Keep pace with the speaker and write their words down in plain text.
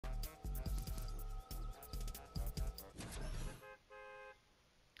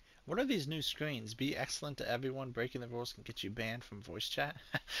What are these new screens? Be excellent to everyone. Breaking the rules can get you banned from voice chat.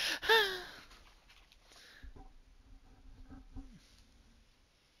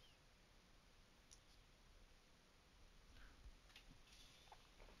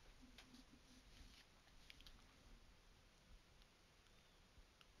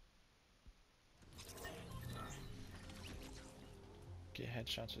 Get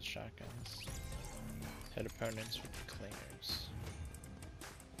headshots with shotguns. Hit opponents with clingers.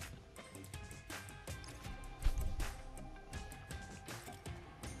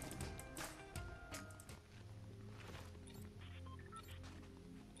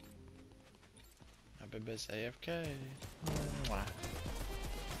 My baby's AFK. Mwah. I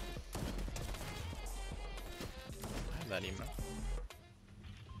have that email.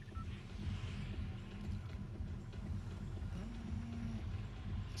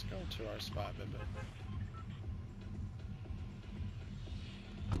 Let's go to our spot, baby.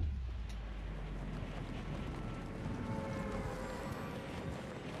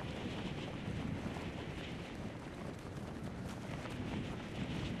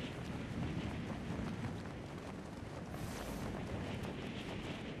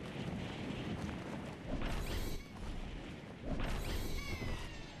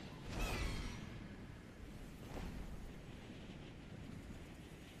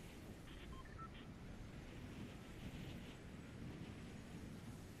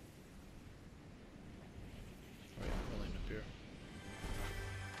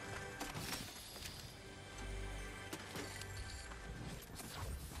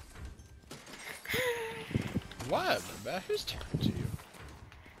 What, baby? Who's talking to you?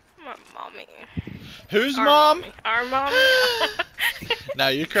 My mommy. Whose mom? Mommy. Our mommy. Now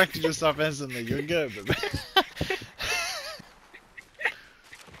you corrected yourself instantly. You're good, baby.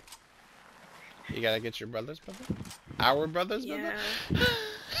 You gotta get your brothers, baby? Our brothers, baby?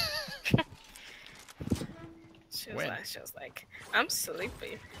 Yeah. She was like, I'm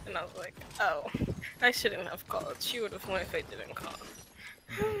sleepy. And I was like, oh, I shouldn't have called. She would have won if I didn't call.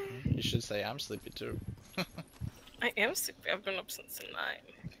 You should say, I'm sleepy too. I am sleepy. I've been up since 9.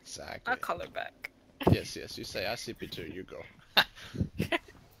 Exactly. I'll call her back. Yes, yes, you say, I'm sleepy too. You go.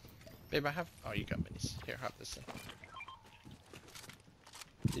 Babe, I have... Oh, you got minis. Here, hop this in.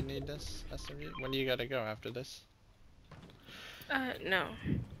 Do you need this, SMG? When do you gotta go after this? No.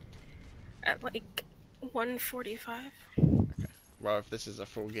 At like 1:45. Okay. Well, if this is a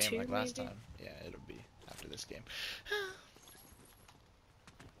full game 2 like last maybe? time, yeah, it'll be after this game.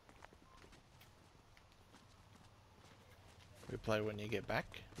 We play when you get back,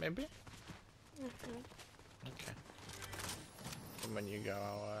 maybe? Okay. And when you go,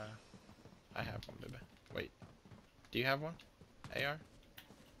 I have one, baby. Wait. Do you have one? AR?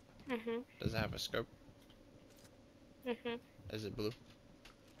 Does it have a scope? Is it blue?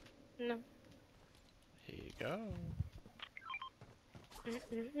 No. Here you go.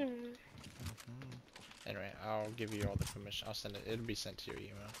 Anyway, I'll give you all the permission. I'll send it. It'll be sent to your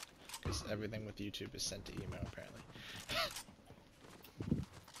email. Because everything with YouTube is sent to email, apparently.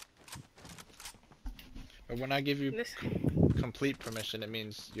 But when I give you complete permission, it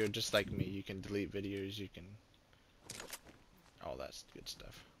means you're just like me. You can delete videos, you can... all that good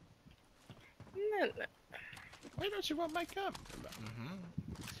stuff. No. Why don't you want my cup?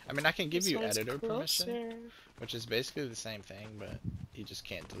 I mean, I can give you editor permission, which is basically the same thing, but you just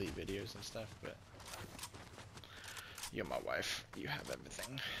can't delete videos and stuff, but... You're my wife. You have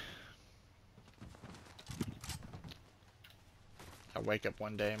everything. I wake up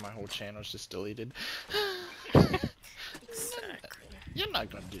one day and my whole channel's just deleted. Exactly. You're not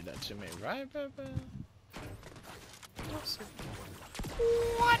gonna do that to me, right, baby? Awesome.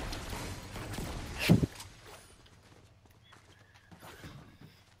 What?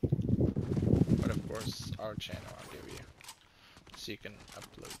 But of course, our channel I'll give you, so you can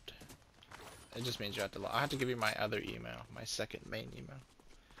upload. It just means you have to I have to give you my other email, my second main email,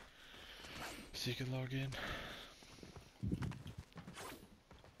 so you can log in.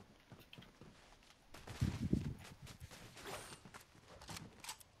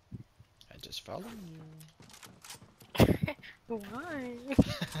 I just follow you. Why?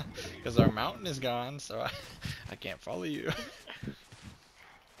 Because our mountain is gone, so I can't follow you.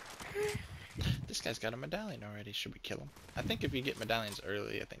 This guy's got a medallion already. Should we kill him? I think if you get medallions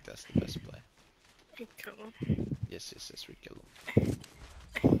early, I think that's the best play. Cool. Yes, yes, yes, we kill him.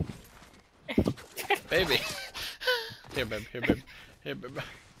 Baby! Here, babe, here, babe. Here, babe.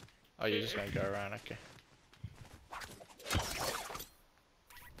 Oh, you're just gonna go around, okay.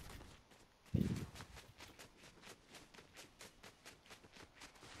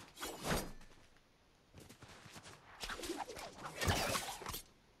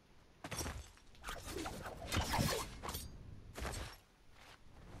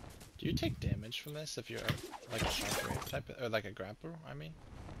 Do you take damage from this if you're like a shockwave type of, or like a grappler? I mean,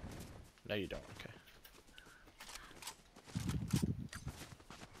 no, you don't. Okay.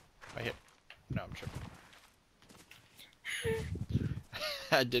 Right here. No, I'm tripping.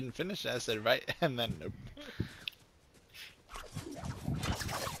 I didn't finish it. I said right, and then nope.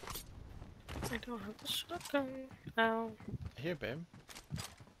 I don't have a shotgun. Ow. Here, babe.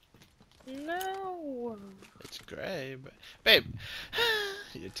 No. It's gray, but babe,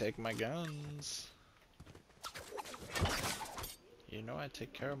 you take my guns. You know I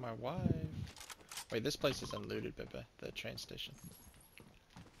take care of my wife. Wait, this place is unlooted, baby. The train station.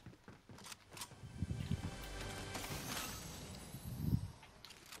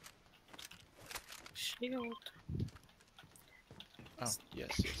 Shield. Oh,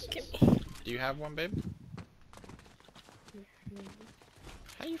 yes. Give me. Do you have one, babe?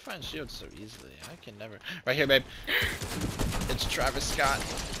 How do you find shields so easily? I can never. Right here, babe. It's Travis Scott.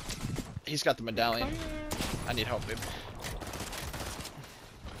 He's got the medallion. I need help, babe.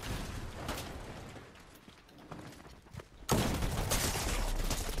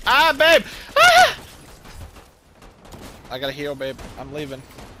 Ah, babe! Ah! I gotta heal, babe. I'm leaving.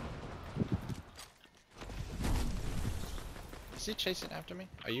 Is he chasing after me?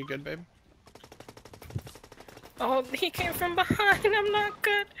 Are you good, babe? Oh, he came from behind. I'm not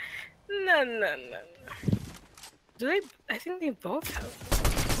good. No. Do they? I think they both have.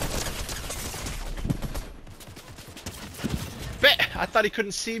 I thought he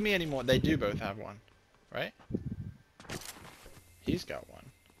couldn't see me anymore. They do both have one, right? He's got one.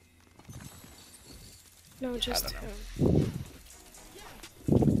 No, just I him.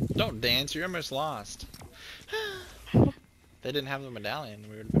 Don't dance. You're almost lost. They didn't have the medallion.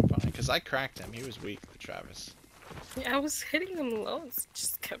 We would have been fine. Because I cracked him. He was weak, Travis. Yeah, I was hitting him low. It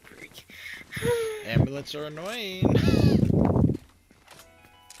just kept breaking. Amulets are annoying.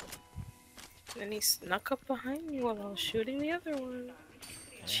 And he snuck up behind me while I was shooting the other one.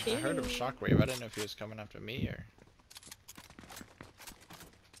 Yeah, I heard him shockwave. I didn't know if he was coming after me or...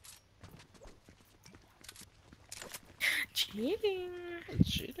 Cheating.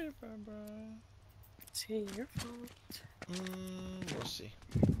 Cheater, bro. It's your fault. We'll see.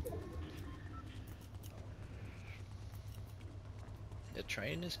 The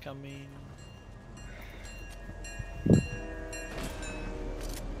train is coming.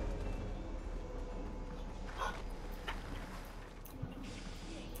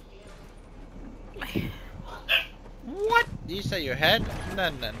 What? Did you say your head?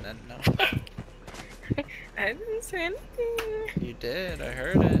 No. I didn't say anything. You did. I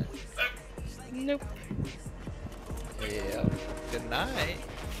heard it. Nope. Yeah. Good night.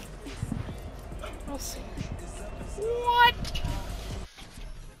 I'll see. What?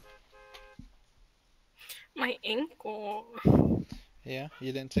 My ankle. Yeah.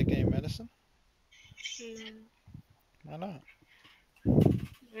 You didn't take any medicine? Why not?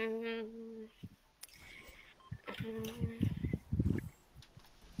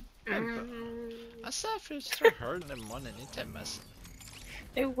 I saw if it started hurting them one and it didn't mess.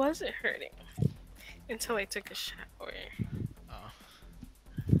 It wasn't hurting until I took a shower. Oh.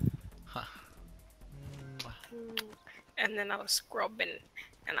 Huh. And then I was scrubbing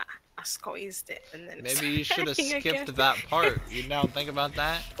and I squeezed it and then Maybe you should have skipped that part. You now think about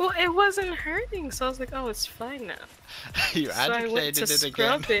that? Well, it wasn't hurting, so I was like, oh, it's fine now. You so I went to agitated it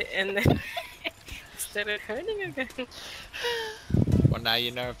again. scrub it and then it started hurting again. Well, now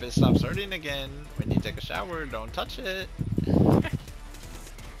you know if it stops hurting again, when you take a shower, don't touch it.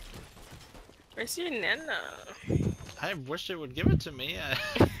 Where's your nana? I wish it would give it to me.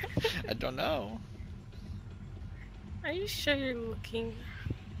 I don't know. Are you sure you're looking?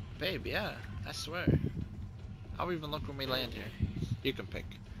 Babe, yeah, I swear. I'll even look when we land here. You can pick.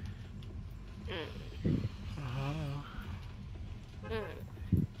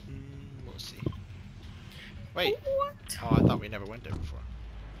 We'll see. Wait. What? Oh, I thought we never went there before.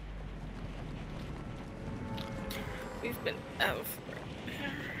 We've been out for it.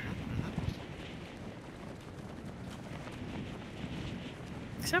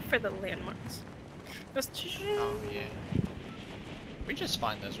 Except for the landmarks. Oh, yeah. We just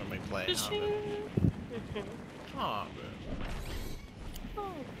find those when we play. Oh,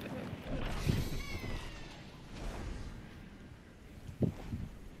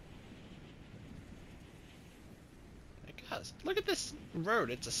 Guys, look at this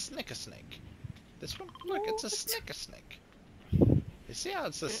road. It's a snick-a-snake. This one, look, it's a snick-a-snake. You see how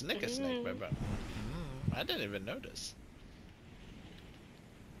it's a snick-a-snake, baby? I didn't even notice.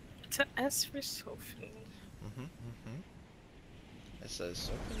 It's an S for Sophie. It says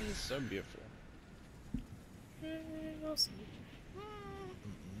Sophie is so beautiful. We'll see.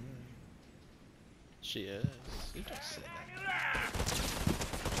 She is. You don't say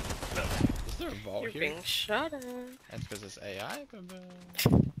that. Is there a vault You're here? being shot at. That's because it's AI, baby.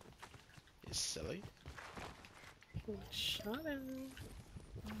 You silly. Shut up.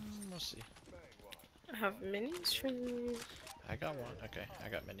 We'll see. I have minis for you. I got one. Okay, I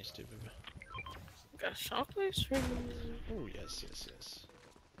got minis too, baby. Got chocolates for you. Oh, yes.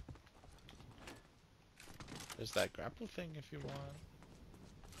 There's that grapple thing if you want.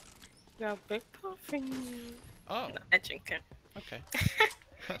 Got big pop for you. Oh. No, I drink it. Okay.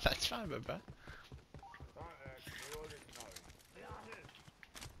 That's fine, baby.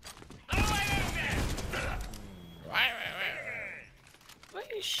 What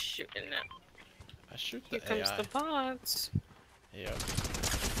are you shooting at? I shoot Here the comes AI. the bots. Yep.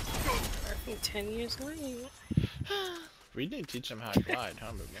 I think 10 years late. We need to teach them how to glide,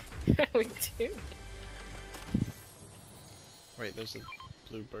 huh, baby? We do. Wait, there's a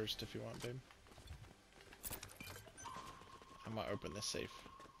blue burst if you want, babe. I'm gonna open this safe.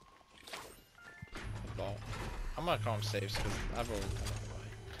 The vault. I'm gonna call them safes because I've always done it.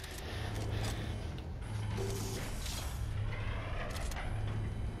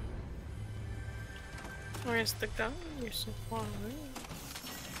 Where's the gun? You're so far away.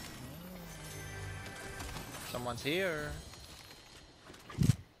 Someone's here.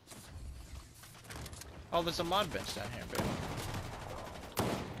 Oh, there's a mod bench down here, baby.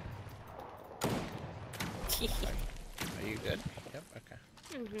 Are you good? Yep, okay.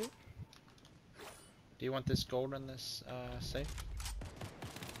 Mm-hmm. Do you want this gold in this safe?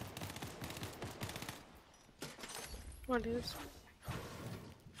 What is?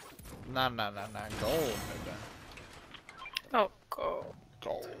 Nah, gold, baby. Oh, gold.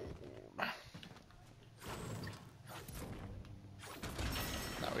 Gold.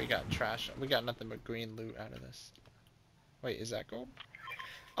 No, we got trash. We got nothing but green loot out of this. Wait, is that gold?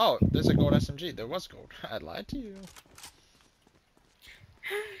 Oh, there's a gold SMG. There was gold. I lied to you.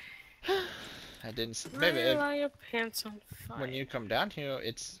 I didn't see. Why Maybe are your pants on fire? when you come down here,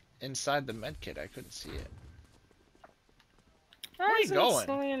 it's inside the medkit. I couldn't see it. Where are you going?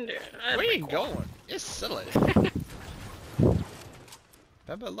 Where are you going? You're silly.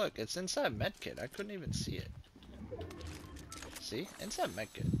 Beba, look, it's inside medkit. I couldn't even see it. See? Inside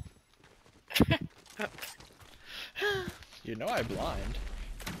medkit. You know I blind.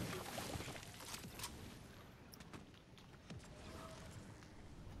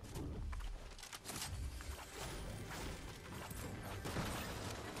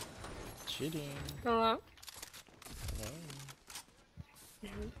 Cheating. Hello? Hello.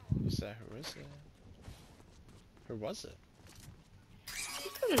 Mm-hmm. You said, who is it? Who was it?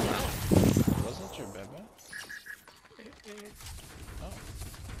 I don't know. Wasn't your Beba? Oh.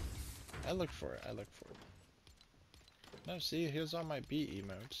 I looked for it. No, see, here's all my B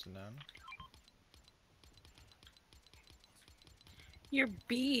emotes. None. Your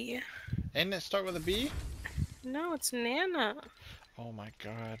B. Ain't it start with a B? No, it's Nana. Oh my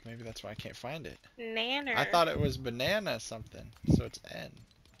god, maybe that's why I can't find it. Nanner. I thought it was banana something, so it's N.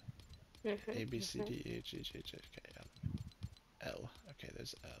 Mm-hmm. A, B, C, D, E, F, G, H, I, J, K, L. Okay,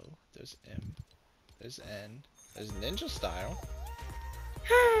 there's L. There's M. There's N. There's Ninja Style.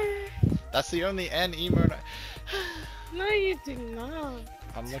 That's the only N emote. No, you do not.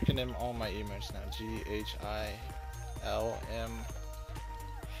 I'm looking at all my emotes now. G, H, I, L, M.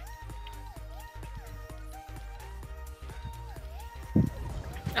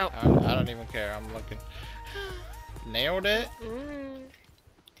 Oh. I don't even care. I'm looking. Nailed it.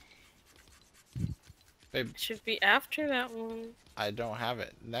 Babe, Should be after that one. I don't have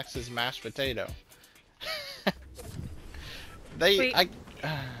it. Next is mashed potato. Wait.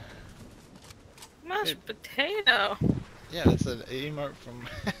 Mashed potato. Yeah, that's an emote from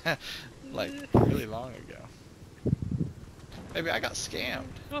like really long ago. Maybe I got scammed.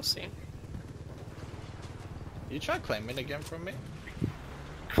 We'll see. You try claiming again from me?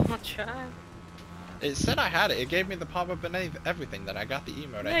 I'll try. It said I had it. It gave me the pop-up and everything that I got the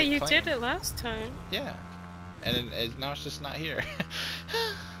emote. Yeah, you did it last time. Yeah. And now it's just not here.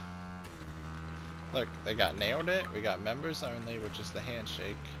 Look, they got nailed it. We got members only, which is the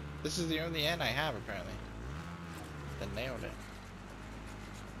handshake. This is the only N I have, apparently. They nailed it.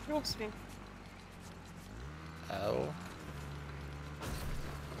 We'll see. L.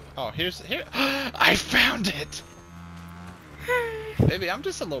 Oh, here. I found it! Baby, I'm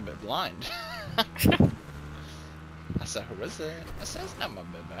just a little bit blind. I said, who is it? I said, it's not my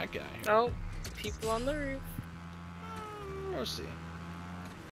bad guy. Oh, people on the roof. We'll see.